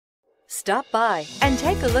Stop by and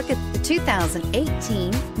take a look at the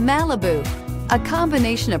 2018 Malibu. A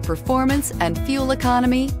combination of performance and fuel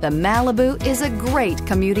economy, the Malibu is a great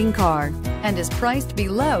commuting car and is priced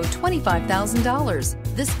below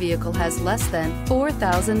 $25,000. This vehicle has less than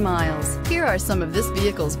 4,000 miles. Here are some of this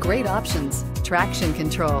vehicle's great options: traction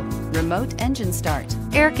control, remote engine start,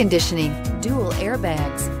 air conditioning, dual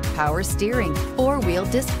airbags, power steering, four-wheel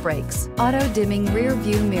disc brakes, auto-dimming rear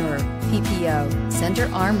view mirror, PPO, center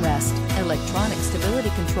armrest, electronic stability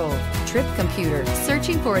control, trip computer.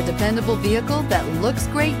 Searching for a dependable vehicle that looks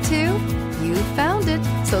great too? You found it,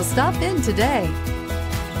 so stop in today.